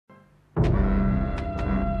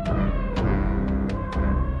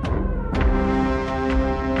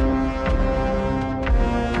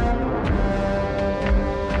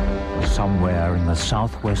Somewhere in the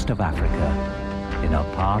southwest of Africa, in a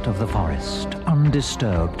part of the forest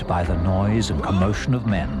undisturbed by the noise and commotion of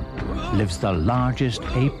men, lives the largest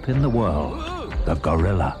ape in the world, the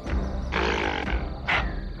gorilla.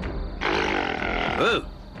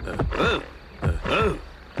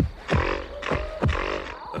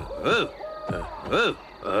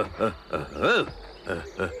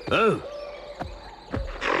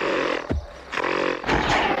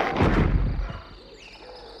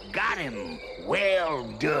 Got him. Well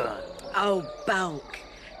done. Oh, Bulk,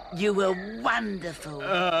 you were wonderful.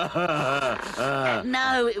 No,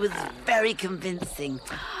 it was very convincing.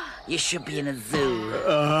 You should be in a zoo.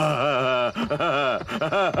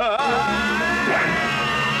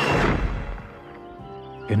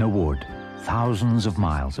 In a wood, thousands of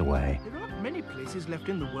miles away, There aren't many places left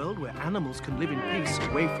in the world where animals can live in peace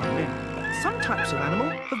away from men. Some types of animal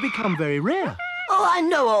have become very rare. Oh, I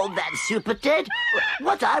know all that, SuperTed.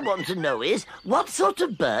 What I want to know is, what sort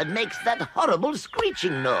of bird makes that horrible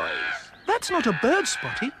screeching noise? That's not a bird,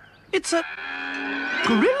 Spotty. It's a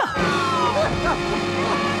gorilla.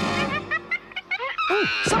 Oh,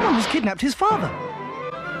 someone has kidnapped his father.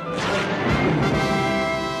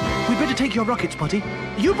 We'd better take your rocket, Spotty.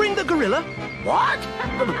 You bring the gorilla. What?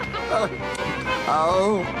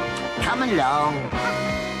 Oh, come along.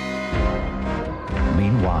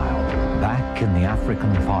 meanwhile, back in the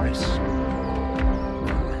African forest.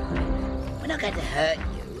 We're not going to hurt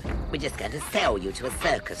you. We're just going to sell you to a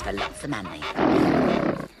circus for lots of money.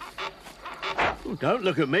 Oh, don't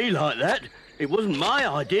look at me like that. It wasn't my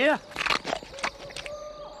idea.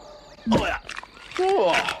 Oh, yeah.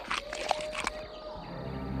 Oh.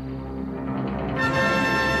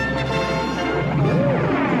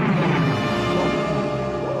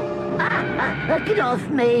 Get off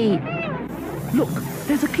me! Look,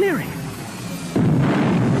 there's a clearing.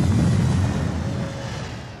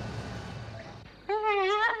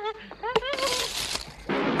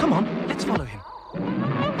 Come on, let's follow him.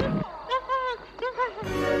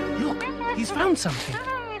 Look, he's found something.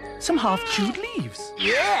 Some half-chewed leaves.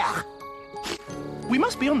 Yeah! We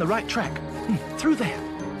must be on the right track. Through there.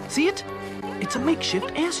 See it? It's a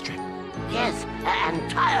makeshift airstrip. Yes,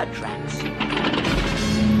 and tire tracks.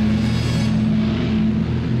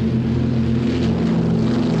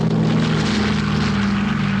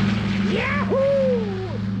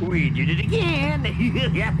 We did it again!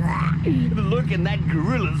 Look in that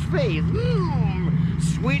gorilla's face.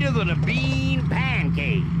 Sweeter than a bean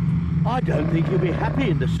pancake. I don't think he'll be happy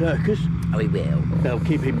in the circus. Oh, he will. They'll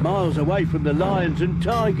keep him miles away from the lions and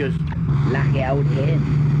tigers. Lucky old him.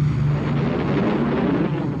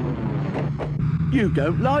 You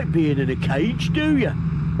don't like being in a cage, do you?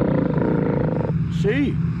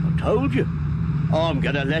 See, I told you. I'm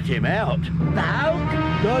gonna let him out. Now?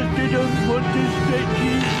 I didn't want to stretch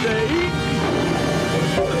his legs.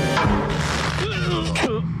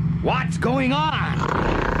 What's going on?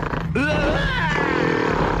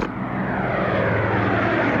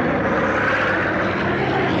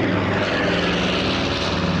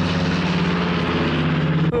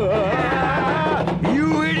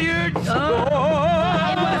 You idiot!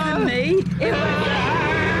 It wasn't me. It was...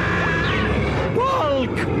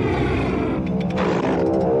 Bulk!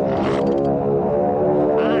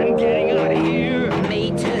 I'm getting out of here.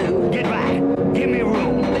 Me too. Get back. Give me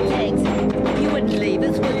room. But Tex, you wouldn't leave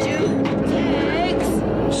us, would you? Tex!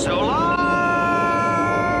 So long!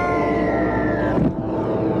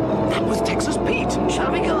 That was Texas Pete.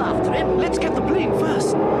 Shall we go after him? Let's get the plane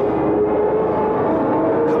first. Come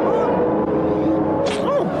on.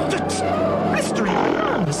 Oh, that's blistering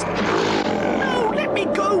arms. No, let me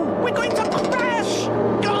go. We're going to crash.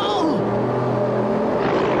 Go.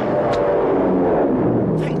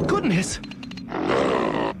 Thank goodness.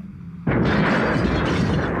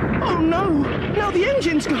 Oh, no. Now the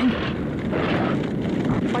engine's gone.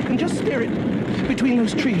 If I can just steer it between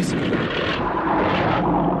those trees.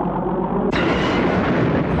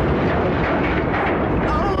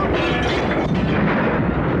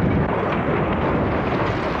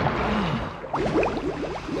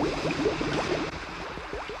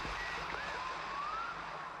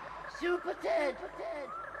 SuperTed!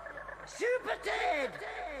 SuperTed!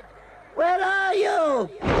 Where are you?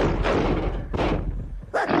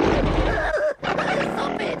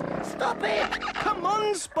 Stop it! Stop it! Come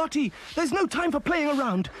on, Spotty. There's no time for playing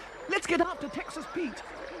around. Let's get after Texas Pete.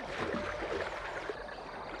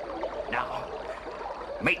 Now,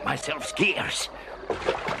 make myself scarce.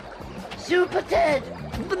 SuperTed!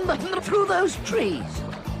 Through those trees.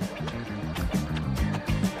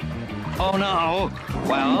 Oh, no.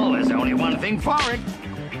 Well, there's only one thing for it.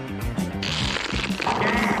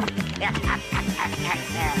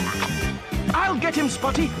 I'll get him,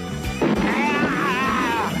 Spotty.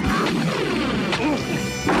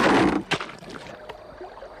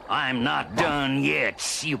 I'm not done yet,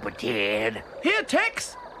 SuperTed. Here,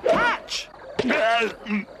 Tex. Catch.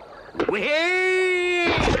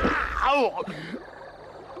 Wait! Ow!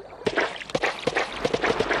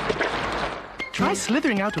 Try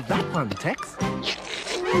slithering out of that one, Tex.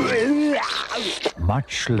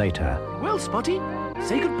 Much later, Well, Spotty,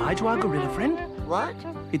 say goodbye to our gorilla friend. What?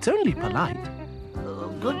 It's only polite.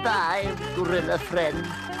 Goodbye, gorilla friend.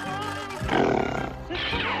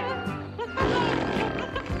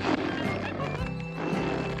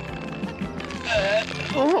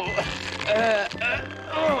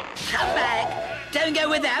 Come back. Don't go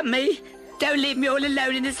without me. Don't leave me all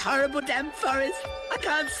alone in this horrible damn forest. I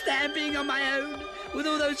can't stand being on my own with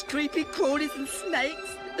all those creepy crawlies and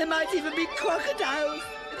snakes. There might even be crocodiles.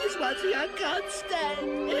 There's one thing I can't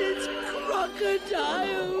stand. It's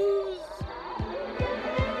crocodiles.